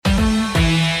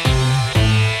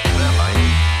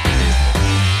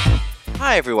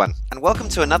Hi everyone, and welcome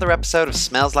to another episode of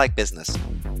Smells Like Business,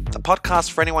 a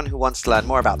podcast for anyone who wants to learn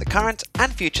more about the current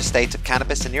and future state of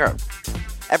cannabis in Europe.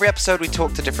 Every episode we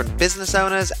talk to different business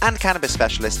owners and cannabis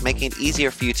specialists, making it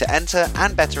easier for you to enter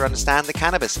and better understand the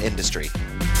cannabis industry.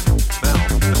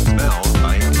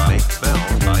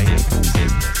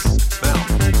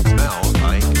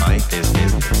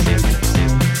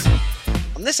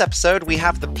 On this episode, we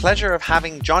have the pleasure of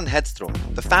having John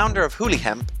Hedstrom, the founder of Huli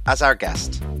Hemp, as our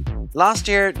guest. Last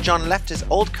year, John left his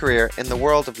old career in the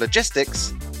world of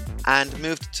logistics and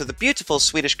moved to the beautiful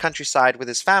Swedish countryside with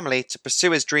his family to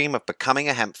pursue his dream of becoming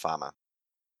a hemp farmer.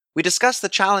 We discussed the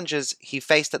challenges he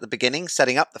faced at the beginning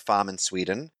setting up the farm in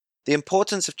Sweden, the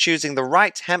importance of choosing the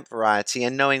right hemp variety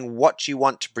and knowing what you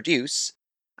want to produce,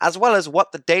 as well as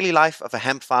what the daily life of a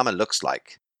hemp farmer looks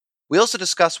like. We also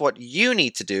discuss what you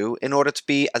need to do in order to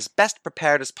be as best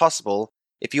prepared as possible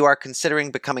if you are considering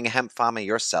becoming a hemp farmer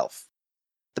yourself.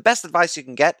 The best advice you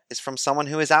can get is from someone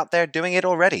who is out there doing it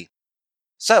already.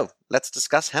 So, let's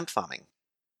discuss hemp farming.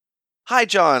 Hi,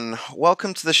 John.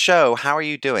 Welcome to the show. How are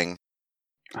you doing?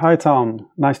 Hi, Tom.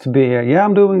 Nice to be here. Yeah,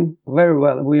 I'm doing very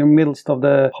well. We're in the midst of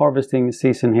the harvesting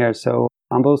season here, so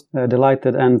I'm both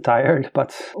delighted and tired,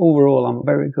 but overall, I'm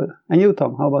very good. And you,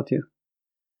 Tom, how about you?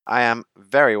 I am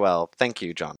very well. Thank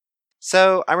you, John.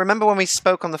 So, I remember when we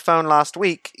spoke on the phone last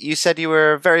week, you said you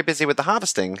were very busy with the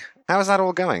harvesting. How is that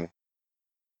all going?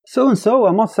 So,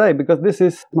 I must say, because this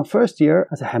is my first year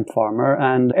as a hemp farmer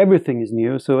and everything is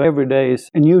new. So every day is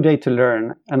a new day to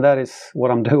learn. And that is what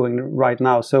I'm doing right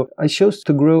now. So I chose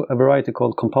to grow a variety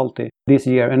called Compulti this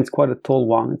year. And it's quite a tall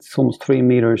one. It's almost 3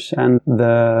 meters. And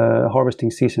the harvesting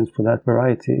season for that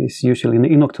variety is usually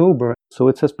in October. So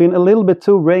it has been a little bit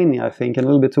too rainy, I think, and a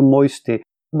little bit too moisty.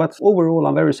 But overall,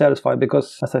 I'm very satisfied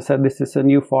because, as I said, this is a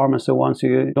new farm and so on, so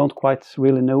you don't quite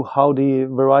really know how the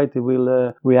variety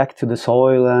will react to the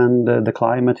soil and the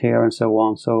climate here and so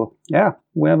on. So, yeah,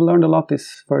 we have learned a lot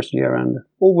this first year, and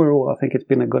overall, I think it's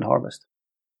been a good harvest.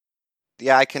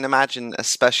 Yeah, I can imagine,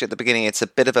 especially at the beginning, it's a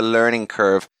bit of a learning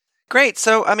curve. Great.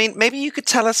 So, maybe you could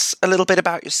tell us a little bit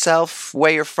about yourself,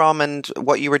 where you're from, and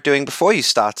what you were doing before you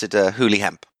started Huli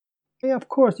Hemp. Yeah, of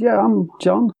course. Yeah, I'm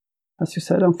John. As you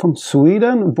said, I'm from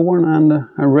Sweden, born and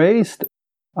raised.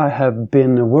 I have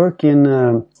been working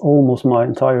almost my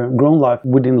entire grown life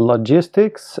within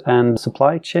logistics and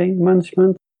supply chain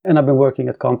management. And I've been working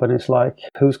at companies like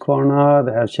Husqvarna,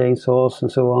 they have chainsaws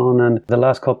and so on. And the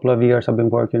last couple of years I've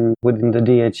been working within the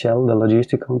DHL, the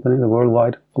logistic company, the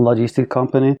worldwide logistic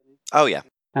company. Oh, yeah.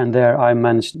 And there I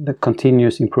managed the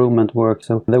continuous improvement work.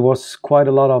 So there was quite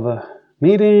a lot of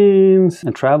meetings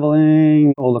and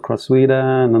traveling all across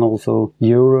Sweden and also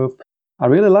Europe. I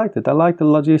really liked it. I liked the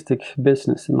logistic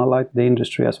business and I liked the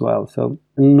industry as well. So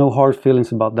no hard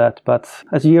feelings about that. But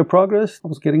as the year progressed, I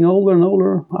was getting older and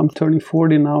older. I'm turning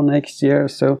 40 now next year.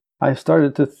 So I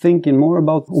started to thinking more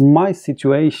about my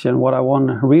situation, what I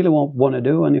really want to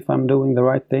do and if I'm doing the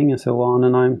right thing and so on.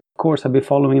 And of course, I've been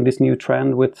following this new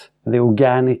trend with the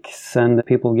organics and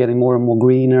people getting more and more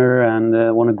greener and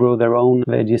want to grow their own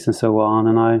veggies and so on.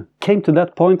 And I came to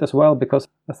that point as well because,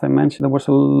 as I mentioned, there was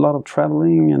a lot of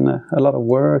traveling and a lot of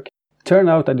work.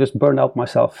 Turned out I just burned out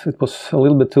myself. It was a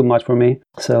little bit too much for me.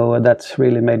 So that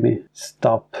really made me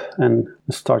stop and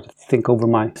start to think over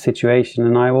my situation.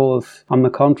 And I'm a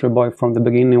country boy from the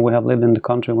beginning. We have lived in the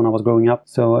country when I was growing up.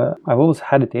 So I've always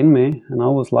had it in me. And I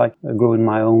always liked growing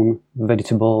my own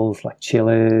vegetables like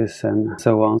chilies and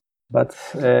so on. But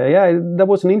that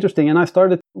was interesting. And I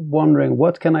started wondering,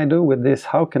 what can I do with this?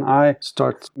 How can I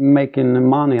start making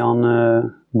money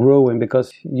on growing?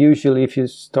 Because usually if you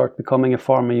start becoming a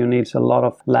farmer, you need a lot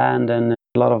of land and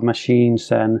a lot of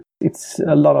machines. And it's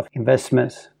a lot of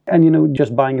investments. And,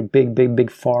 just buying a big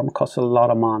farm costs a lot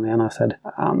of money. And I said,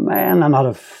 man, I'm not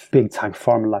a big-time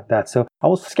farmer like that. So I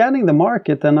was scanning the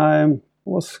market and I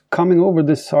was coming over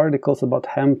these articles about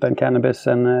hemp and cannabis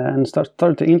and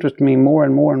started to interest me more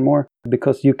and more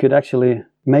because you could actually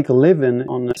make a living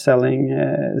on selling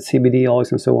CBD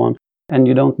oils and so on, and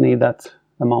you don't need that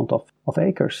amount of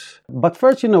acres. But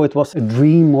first, it was a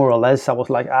dream more or less. I was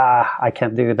like, I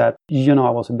can't do that. I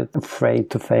was a bit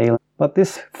afraid to fail. But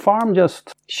this farm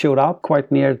just showed up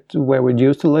quite near to where we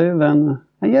used to live and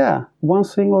yeah, one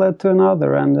thing led to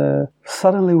another, and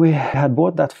suddenly we had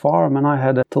bought that farm, and I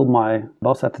had told my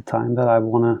boss at the time that I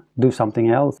want to do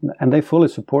something else, and they fully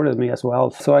supported me as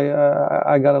well. So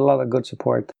I got a lot of good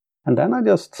support, and then I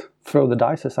just threw the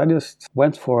dice. I just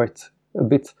went for it, a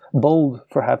bit bold,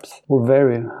 perhaps, or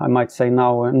very, I might say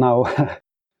now.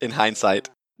 In hindsight.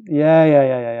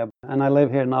 Yeah. And I live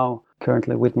here now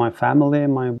currently with my family,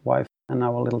 my wife, and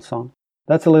our little son.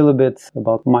 That's a little bit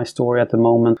about my story at the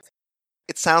moment.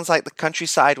 It sounds like the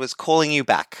countryside was calling you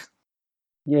back.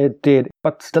 Yeah, it did.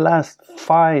 But the last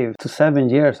 5 to 7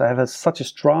 years, I have had such a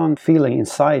strong feeling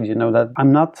inside, that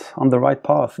I'm not on the right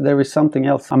path. There is something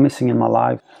else I'm missing in my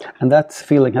life. And that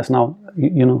feeling has now,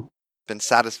 been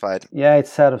satisfied. Yeah,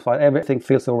 it's satisfied. Everything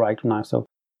feels all right now. So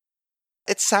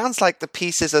it sounds like the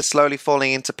pieces are slowly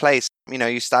falling into place.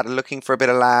 You started looking for a bit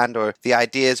of land, or the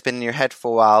idea's been in your head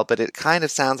for a while, but it kind of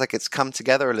sounds like it's come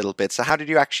together a little bit. So how did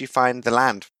you actually find the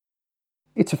land?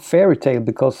 It's a fairy tale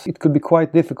because it could be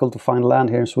quite difficult to find land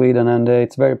here in Sweden, and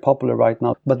it's very popular right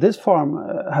now. But this farm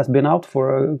has been out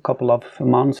for a couple of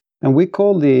months, and we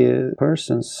called the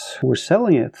persons who were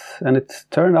selling it, and it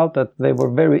turned out that they were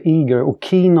very eager or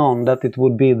keen on that it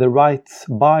would be the right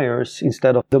buyers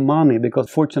instead of the money, because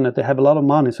fortunately they have a lot of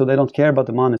money, so they don't care about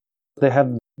the money. They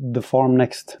have the farm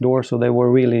next door, so they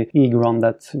were really eager on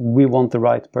that. We want the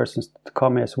right persons to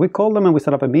come here. So we called them and we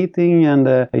set up a meeting, and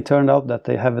it turned out that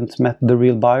they haven't met the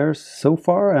real buyers so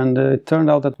far, and it turned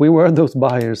out that we were those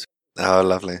buyers. Oh,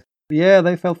 lovely. Yeah,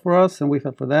 they felt for us and we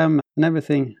felt for them, and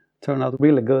everything turned out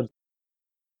really good.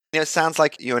 It sounds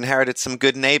like you inherited some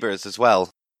good neighbors as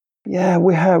well. Yeah,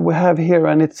 we have here,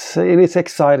 and it is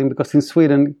exciting because in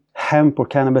Sweden, hemp or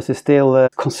cannabis is still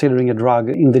considering a drug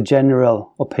in the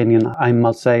general opinion, I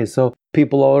must say. So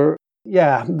people are,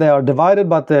 they are divided,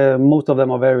 but most of them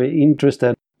are very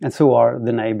interested, and so are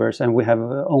the neighbors. And we have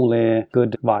only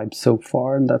good vibes so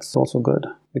far, and that's also good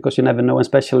because you never know,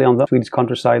 especially on the Swedish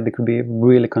countryside, they could be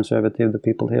really conservative, the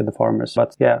people here, the farmers.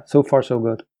 But yeah, so far so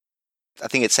good. I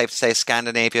think it's safe to say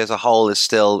Scandinavia as a whole is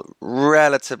still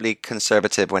relatively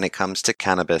conservative when it comes to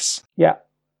cannabis. Yeah.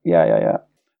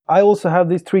 I also have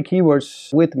these 3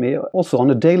 keywords with me also on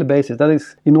a daily basis. That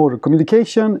is in order: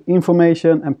 communication,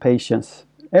 information, and patience.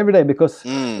 Every day, because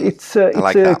it's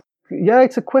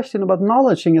a question about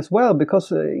knowledging as well.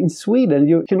 Because in Sweden,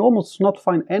 you can almost not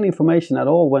find any information at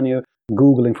all when you're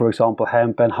Googling, for example,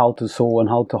 hemp and how to sow and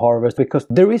how to harvest, because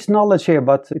there is knowledge here,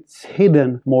 but it's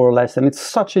hidden more or less. And it's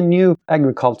such a new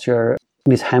agriculture,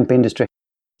 this hemp industry.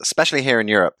 Especially here in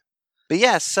Europe. But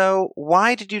yeah, so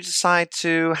why did you decide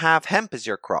to have hemp as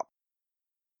your crop?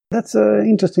 That's an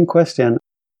interesting question.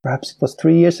 Perhaps it was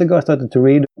 3 years ago I started to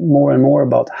read more and more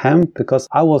about hemp, because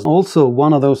I was also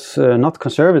one of those not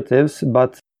conservatives,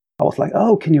 but I was like,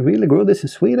 oh, can you really grow this in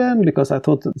Sweden? Because I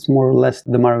thought it's more or less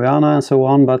the marijuana and so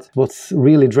on. But what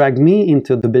really dragged me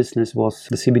into the business was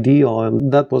the CBD oil.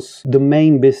 That was the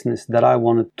main business that I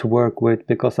wanted to work with,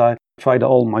 because I tried it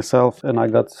all myself and I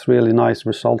got really nice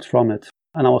results from it.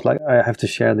 And I was like, I have to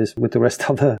share this with the rest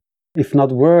of the, if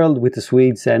not world, with the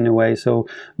Swedes anyway. So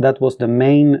that was the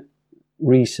main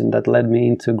reason that led me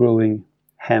into growing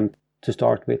hemp to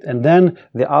start with. And then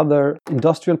the other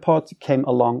industrial part came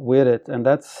along with it. And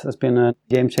that has been a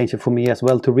game changer for me as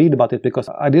well, to read about it, because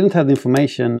I didn't have the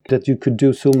information that you could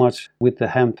do so much with the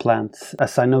hemp plants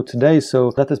as I know today.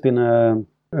 So that has been a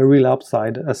real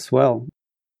upside as well.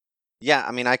 Yeah,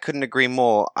 I couldn't agree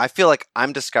more. I feel like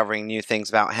I'm discovering new things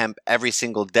about hemp every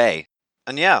single day.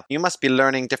 And yeah, you must be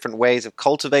learning different ways of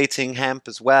cultivating hemp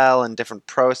as well, and different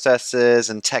processes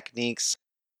and techniques.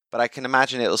 But I can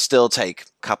imagine it'll still take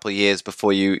a couple of years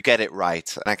before you get it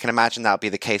right. And I can imagine that'll be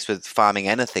the case with farming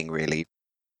anything, really.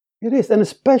 It is, and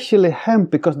especially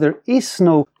hemp, because there is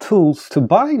no tools to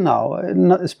buy now,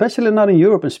 especially not in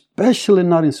Europe, especially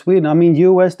not in Sweden.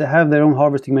 US, they have their own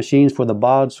harvesting machines for the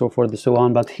buds or for the so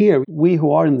on. But here, we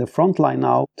who are in the front line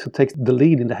now to take the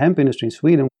lead in the hemp industry in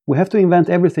Sweden, we have to invent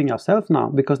everything ourselves now,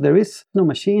 because there is no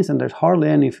machines and there's hardly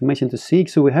any information to seek.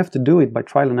 So we have to do it by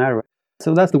trial and error.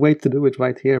 So that's the way to do it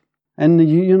right here. And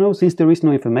since there is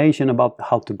no information about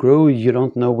how to grow, you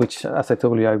don't know which, as I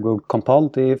told you, I grew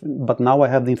compulsive, but now I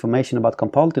have the information about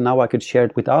compulsive. Now I could share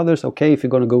it with others. Okay, if you're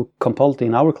going to go compulsive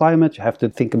in our climate, you have to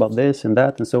think about this and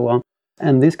that and so on.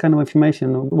 And this kind of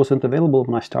information wasn't available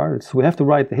when I started. So we have to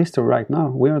write the history right now.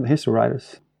 We are the history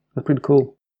writers. That's pretty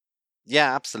cool.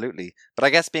 Yeah, absolutely. But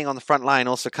I guess being on the front line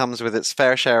also comes with its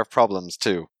fair share of problems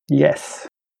too. Yes.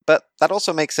 But that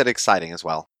also makes it exciting as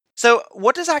well. So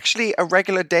what does actually a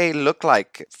regular day look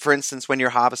like, for instance, when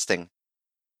you're harvesting?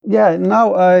 Yeah,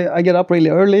 now I get up really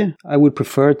early. I would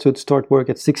prefer to start work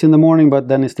at 6 in the morning, but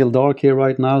then it's still dark here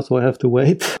right now, so I have to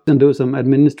wait and do some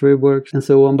administrative work and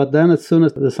so on. But then as soon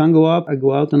as the sun goes up, I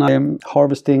go out and I am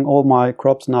harvesting all my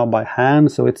crops now by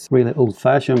hand. So it's really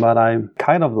old-fashioned, but I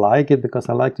kind of like it because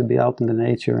I like to be out in the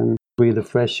nature and breathe the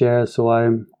fresh air. So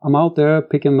I'm out there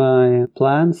picking my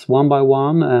plants one by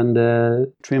one and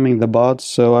trimming the buds.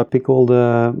 So I pick all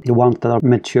the ones that are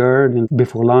matured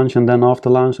before lunch, and then after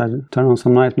lunch I turn on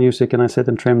some nice music and I sit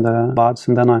and trim the buds,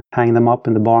 and then I hang them up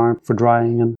in the barn for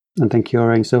drying and then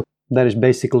curing. So That is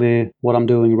basically what I'm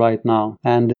doing right now.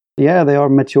 And yeah, they are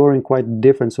maturing quite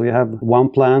different. So you have one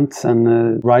plant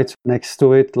and right next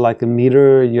to it, like a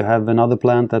meter, you have another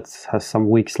plant that has some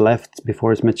weeks left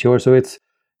before it's mature. So it's,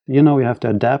 you have to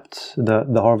adapt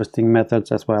the harvesting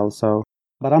methods as well. So,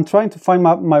 but I'm trying to find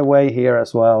my way here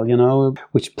as well,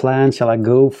 which plant shall I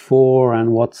go for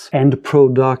and what end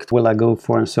product will I go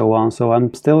for and so on. So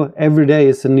I'm still, every day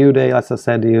is a new day, as I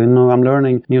said, I'm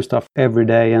learning new stuff every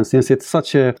day. And since it's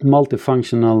such a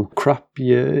multifunctional crop,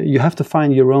 you have to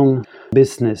find your own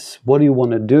business. What do you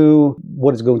want to do?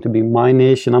 What is going to be my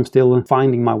niche? And I'm still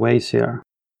finding my ways here.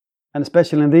 And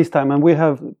especially in this time, and we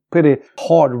have pretty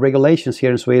hard regulations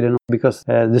here in Sweden because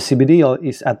the CBD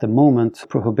is at the moment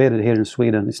prohibited here in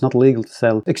Sweden. It's not legal to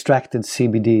sell extracted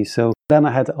CBD. So then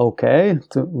I had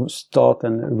to start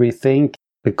and rethink,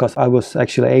 because I was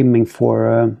actually aiming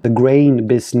for the grain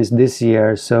business this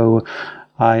year. So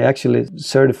I actually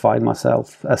certified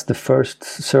myself as the first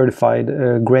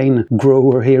certified grain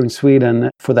grower here in Sweden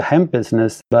for the hemp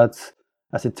business. But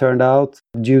as it turned out,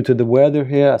 due to the weather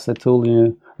here, as I told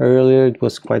you earlier, it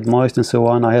was quite moist and so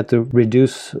on. I had to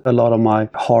reduce a lot of my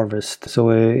harvest. So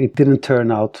it didn't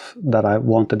turn out that I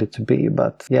wanted it to be.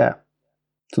 But yeah,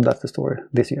 so that's the story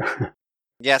this year.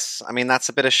 Yes, I mean, that's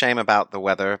a bit of shame about the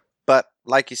weather. But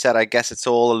like you said, I guess it's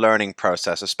all a learning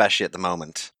process, especially at the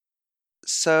moment.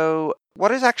 So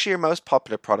what is actually your most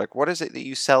popular product? What is it that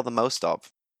you sell the most of?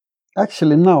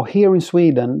 Actually, now here in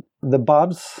Sweden, the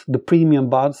buds, the premium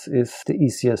buds, is the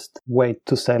easiest way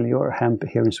to sell your hemp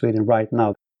here in Sweden right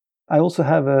now. I also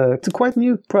have it's a quite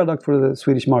new product for the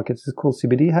Swedish market. It's called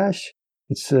CBD hash.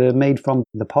 It's made from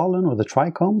the pollen or the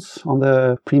trichomes on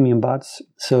the premium buds.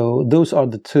 So those are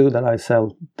the two that I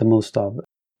sell the most of.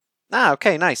 Ah,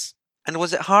 okay, nice. And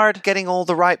was it hard getting all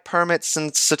the right permits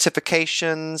and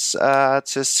certifications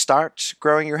to start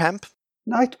growing your hemp?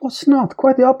 No, it was not.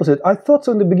 Quite the opposite. I thought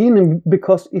so in the beginning,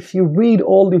 because if you read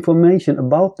all the information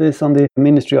about this on the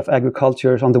Ministry of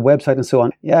Agriculture, on the website and so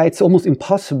on, it's almost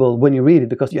impossible when you read it,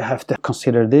 because you have to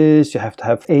consider this, you have to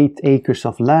have 8 acres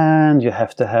of land, you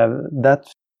have to have that.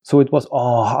 So it was,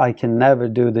 I can never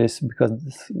do this because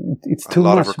it's too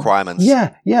much. A lot of requirements.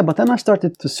 Yeah. But then I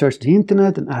started to search the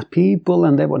internet and ask people,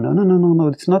 and they were, no,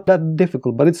 it's not that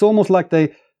difficult. But it's almost like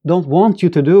they don't want you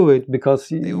to do it because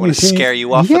they want to scare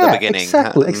you off at the beginning.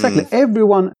 Exactly.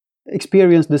 Everyone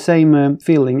experienced the same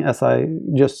feeling as I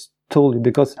just told you,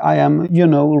 because I am,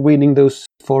 reading those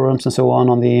forums and so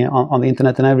on the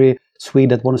internet, and every Swede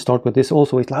that want to start with this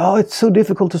also is like, it's so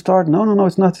difficult to start. No,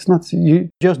 it's not. You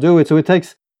just do it. So it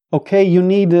takes. Okay, you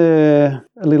need a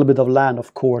little bit of land,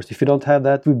 of course. If you don't have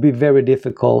that, it would be very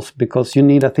difficult, because you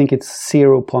need, I think it's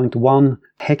 0.1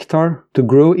 hectare to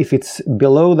grow. If it's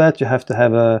below that, you have to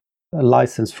have a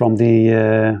license from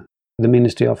the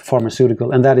Ministry of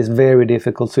Pharmaceutical, and that is very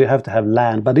difficult. So you have to have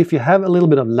land. But if you have a little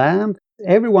bit of land,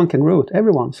 everyone can grow it,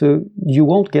 everyone. So you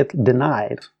won't get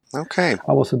denied. Okay.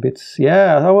 I was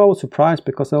I was surprised,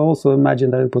 because I also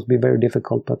imagined that it would be very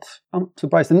difficult, but I'm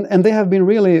surprised. And they have been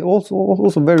really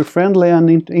also very friendly and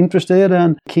interested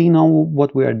and keen on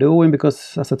what we are doing,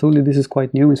 because, as I told you, this is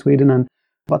quite new in Sweden,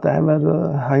 but I have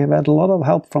had a lot of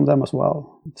help from them as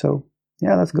well. So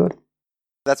yeah, that's good.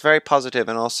 That's very positive,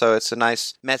 and also it's a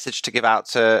nice message to give out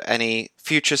to any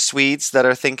future Swedes that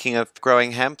are thinking of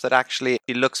growing hemp, that actually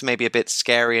it looks maybe a bit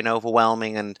scary and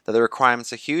overwhelming and that the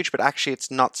requirements are huge, but actually it's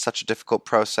not such a difficult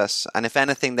process. And if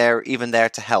anything, they're even there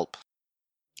to help.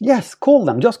 Yes,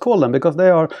 just call them, because they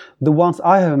are the ones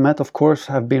I have met, of course,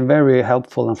 have been very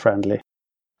helpful and friendly.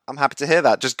 I'm happy to hear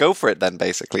that. Just go for it then,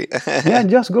 basically. Yeah,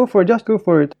 just go for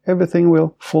it. Everything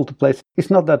will fall to place. It's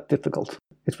not that difficult.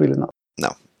 It's really not.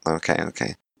 No.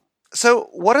 Okay. So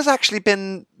what has actually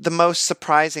been the most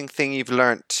surprising thing you've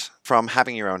learnt from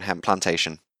having your own hemp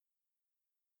plantation?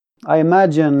 I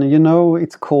imagine,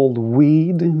 it's called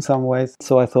weed in some ways.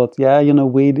 So I thought,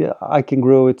 weed, I can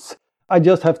grow it. I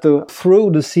just have to throw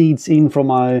the seeds in from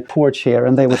my porch here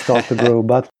and they will start to grow.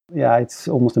 But yeah, it's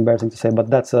almost embarrassing to say,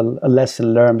 but that's a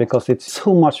lesson learned, because it's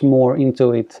so much more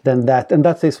into it than that. And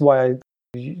that is why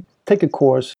I take a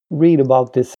course, read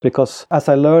about this, because as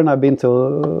I learn, I've been to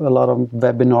a lot of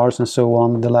webinars and so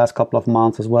on the last couple of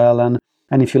months as well. And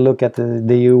if you look at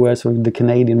the US or the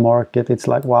Canadian market, it's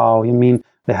like, wow, you mean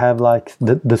they have like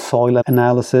the soil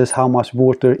analysis, how much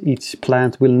water each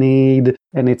plant will need,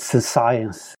 and it's a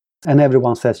science. And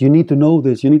everyone says, you need to know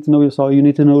this, you need to know your soil, you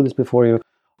need to know this before you...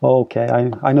 Okay,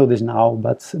 I know this now,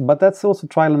 but that's also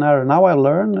trial and error. Now I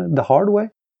learn the hard way,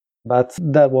 but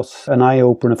that was an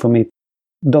eye-opener for me.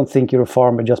 Don't think you're a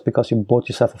farmer just because you bought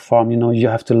yourself a farm. You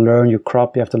have to learn your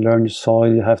crop, you have to learn your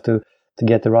soil, you have to to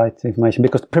get the right information,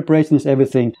 because preparation is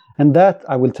everything. And that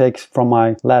I will take from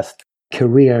my last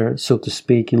career, so to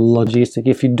speak, in logistics.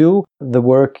 If you do the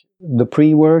work, the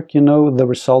pre-work, the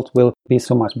result will be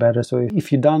so much better. So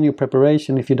if you've done your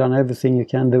preparation, if you've done everything you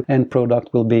can, the end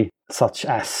product will be such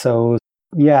as. So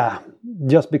yeah,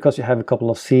 just because you have a couple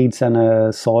of seeds and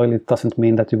a soil, it doesn't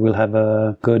mean that you will have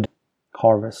a good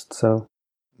harvest. So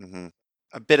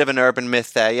a bit of an urban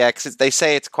myth there, yeah, because they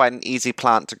say it's quite an easy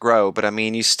plant to grow, but I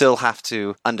mean, you still have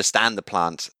to understand the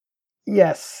plant.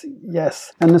 Yes.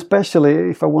 And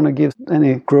especially if I want to give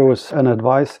any growers an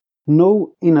advice,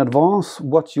 know in advance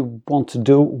what you want to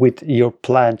do with your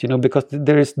plant, because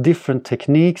there is different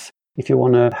techniques. If you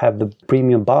want to have the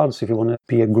premium buds, if you want to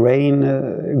be a grain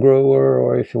grower,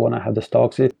 or if you want to have the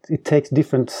stalks, it takes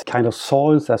different kind of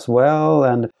soils as well.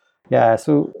 And yeah,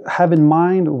 so have in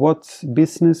mind what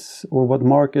business or what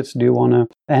markets do you want to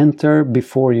enter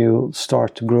before you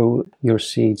start to grow your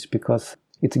seeds, because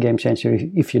it's a game changer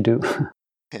if you do.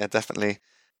 Yeah, definitely.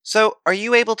 So are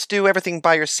you able to do everything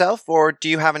by yourself, or do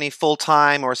you have any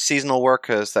full-time or seasonal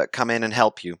workers that come in and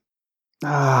help you?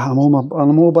 I'm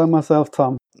all by myself,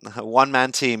 Tom. A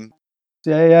one-man team.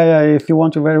 Yeah. If you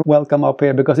want, you're very welcome up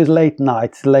here, because it's late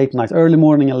nights, early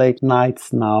morning and late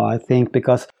nights now, I think,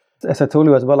 because as I told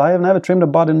you as well, I have never trimmed a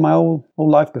bud in my whole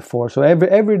life before. So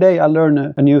every day I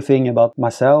learn a new thing about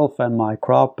myself and my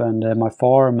crop and my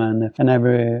farm and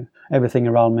everything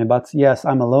around me. But yes,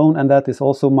 I'm alone, and that is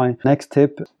also my next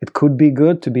tip. It could be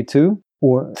good to be 2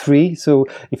 or 3. So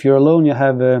if you're alone, you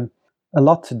have a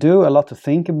lot to do, a lot to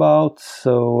think about.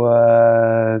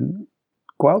 So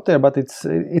go out there, but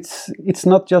it's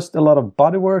not just a lot of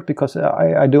body work, because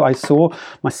I saw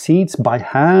my seeds by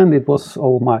hand. It was,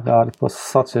 oh my God, it was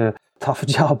such a tough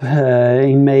job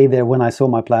in May there when I saw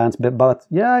my plants. But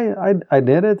yeah, I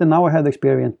did it, and now I have the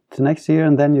experience to next year,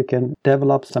 and then you can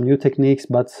develop some new techniques.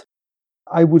 But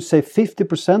I would say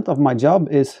 50% of my job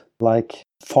is like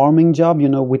farming job,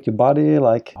 with your body,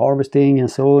 like harvesting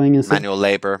and sowing and manual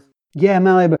labor. Yeah,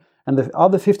 manual labor. And the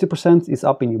other 50% is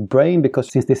up in your brain, because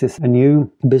since this is a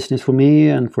new business for me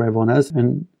and for everyone else,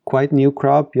 and quite new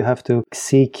crop, you have to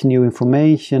seek new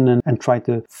information and try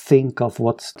to think of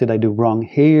what did I do wrong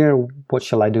here, what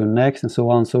shall I do next, and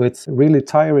so on. So it's really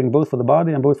tiring, both for the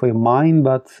body and both for your mind,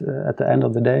 but at the end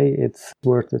of the day, it's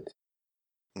worth it.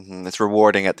 It's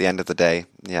rewarding at the end of the day.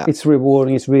 Yeah, it's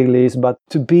rewarding. It really is. But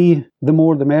to be the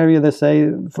more the merrier, they say.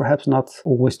 Perhaps not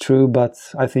always true, but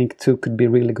I think 2 could be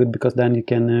really good, because then you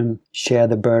can share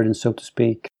the burden, so to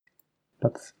speak.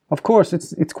 But of course,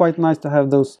 it's quite nice to have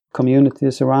those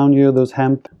communities around you, those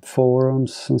hemp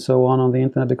forums and so on the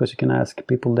internet, because you can ask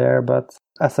people there. But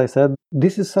as I said,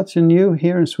 this is such a new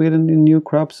here in Sweden, a new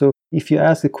crop. So if you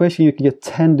ask a question, you can get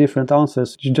 10 different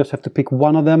answers. You just have to pick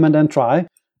one of them and then try.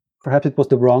 Perhaps it was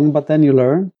the wrong, but then you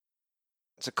learn.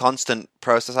 It's a constant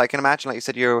process. I can imagine, like you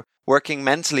said, you're working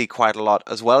mentally quite a lot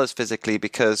as well as physically,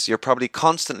 because you're probably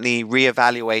constantly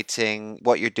reevaluating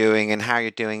what you're doing and how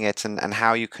you're doing it, and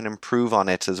how you can improve on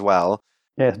it as well.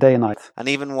 Yes, day and night. And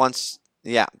even once,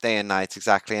 yeah, day and night,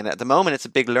 exactly. And at the moment, it's a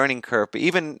big learning curve. But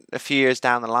even a few years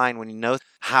down the line, when you know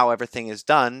how everything is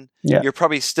done, you're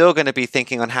probably still going to be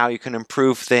thinking on how you can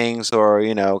improve things, or,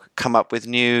 come up with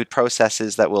new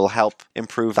processes that will help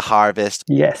improve the harvest.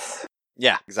 Yes.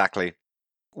 Yeah, exactly.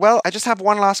 Well, I just have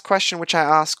one last question, which I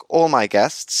ask all my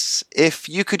guests. If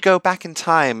you could go back in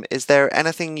time, is there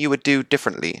anything you would do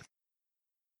differently?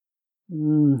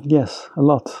 Yes, a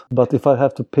lot. But if I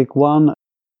have to pick one,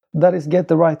 that is get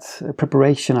the right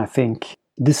preparation, I think.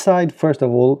 Decide, first of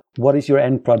all, what is your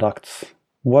end product?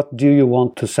 What do you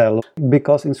want to sell?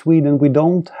 Because in Sweden, we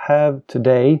don't have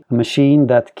today a machine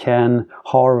that can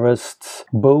harvest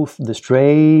both the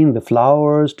strain, the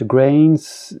flowers, the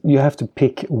grains. You have to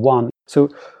pick one. So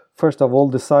first of all,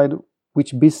 decide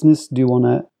which business do you want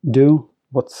to do,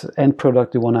 what end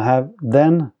product you want to have.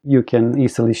 Then you can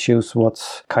easily choose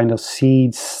what kind of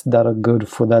seeds that are good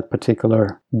for that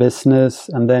particular business.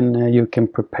 And then you can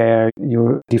prepare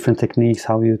your different techniques,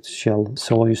 how you shall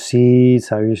sow your seeds,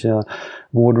 how you shall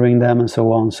watering them, and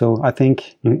so on. So I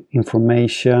think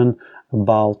information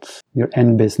about your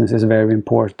end business is very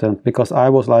important, because I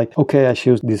was like, okay, I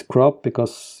choose this crop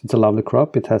because it's a lovely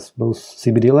crop. It has both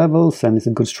CBD levels and it's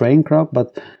a good strain crop,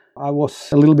 but I was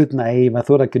a little bit naive. I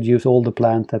thought I could use all the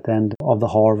plant at the end of the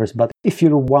harvest. But if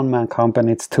you're a one-man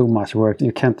company, it's too much work.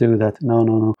 You can't do that.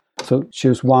 No. So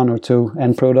choose 1 or 2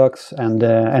 end products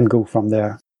and go from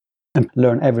there. And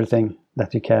learn everything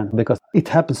that you can. Because it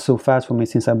happens so fast for me,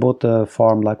 since I bought the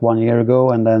farm like 1 year ago.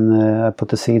 And then I put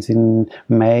the seeds in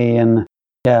May. And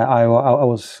yeah, I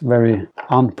was very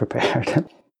unprepared.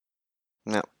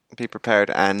 Yeah. Be prepared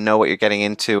and know what you're getting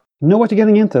into. Know what you're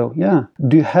getting into, yeah.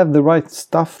 Do you have the right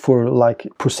stuff for like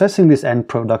processing this end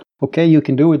product? Okay, you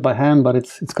can do it by hand, but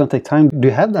it's going to take time. Do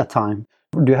you have that time?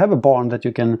 Do you have a barn that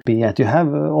you can be at? Do you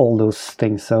have all those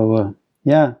things? So,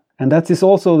 yeah. And that is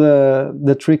also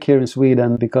the trick here in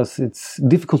Sweden, because it's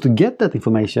difficult to get that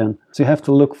information. So you have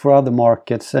to look for other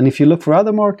markets. And if you look for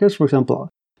other markets, for example,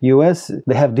 US,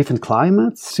 they have different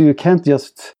climates. So you can't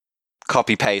just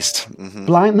copy-paste.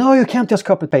 No, you can't just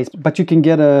copy-paste, but you can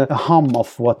get a hum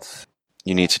of what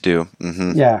you need to do.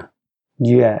 Yeah,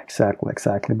 exactly.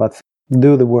 But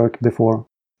do the work before.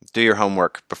 Do your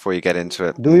homework before you get into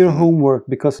it. Do your homework,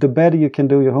 because the better you can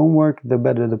do your homework, the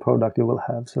better the product you will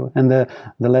have. So, and the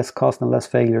less cost and less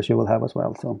failures you will have as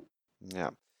well. So, yeah.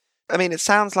 I mean, it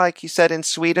sounds like you said in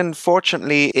Sweden,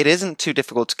 fortunately, it isn't too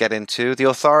difficult to get into. The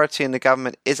authority and the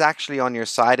government is actually on your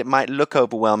side. It might look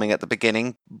overwhelming at the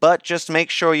beginning, but just make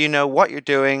sure you know what you're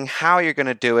doing, how you're going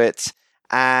to do it,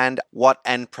 and what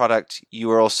end product you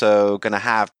are also going to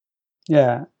have.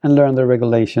 Yeah, and learn the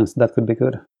regulations. That could be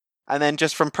good. And then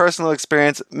just from personal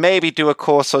experience, maybe do a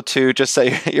course or two just so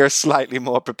you're slightly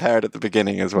more prepared at the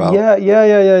beginning as well.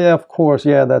 Yeah, of course.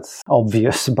 Yeah, that's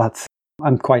obvious, but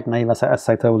I'm quite naive, as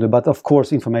I told you. But of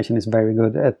course, information is very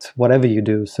good at whatever you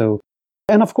do. So,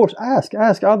 and of course,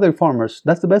 ask other farmers.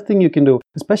 That's the best thing you can do,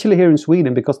 especially here in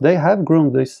Sweden, because they have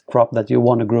grown this crop that you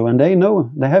want to grow, and they know,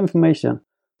 they have information.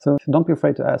 So don't be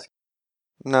afraid to ask.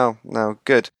 No,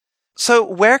 good. So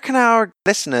where can our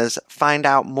listeners find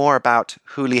out more about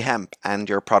Huli Hemp and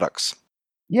your products?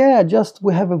 Yeah,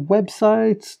 we have a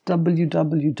website,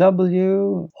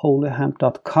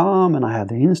 www.holyhemp.com, and I have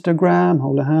the Instagram,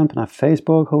 Holy Hemp, and I have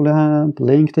Facebook, Holy Hemp,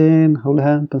 LinkedIn, Holy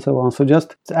Hemp, and so on. So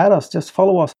just add us, just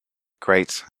follow us.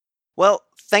 Great. Well,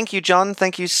 thank you, John.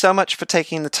 Thank you so much for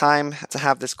taking the time to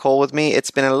have this call with me.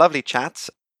 It's been a lovely chat.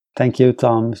 Thank you,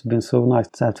 Tom. It's been so nice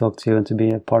to talk to you and to be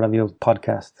a part of your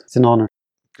podcast. It's an honor.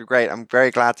 Great. I'm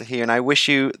very glad to hear, and I wish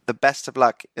you the best of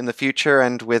luck in the future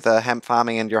and with hemp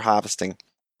farming and your harvesting.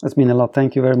 That's mean a lot.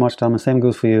 Thank you very much, Tom. And same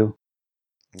goes for you.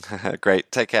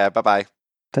 Great. Take care. Bye-bye.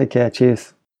 Take care.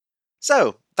 Cheers.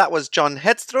 So, that was John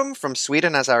Hedström from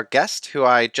Sweden as our guest, who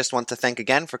I just want to thank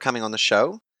again for coming on the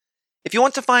show. If you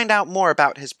want to find out more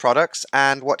about his products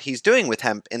and what he's doing with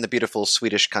hemp in the beautiful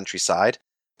Swedish countryside,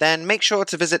 then make sure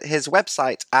to visit his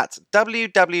website at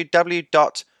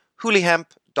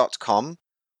www.hulyhemp.com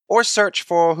or search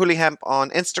for Huli Hemp on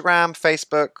Instagram,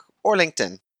 Facebook, or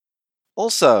LinkedIn.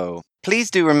 Also,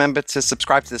 please do remember to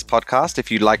subscribe to this podcast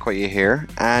if you like what you hear,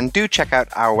 and do check out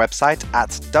our website at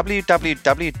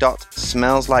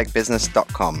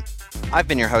www.smellslikebusiness.com. I've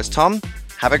been your host, Tom.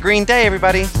 Have a green day,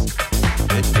 everybody.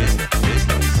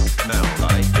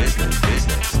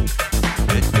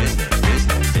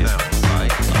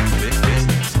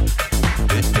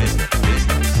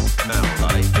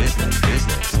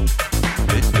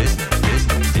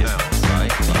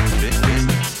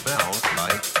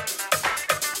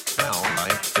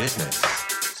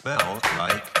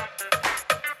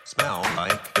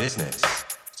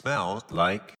 Smell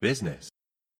like business.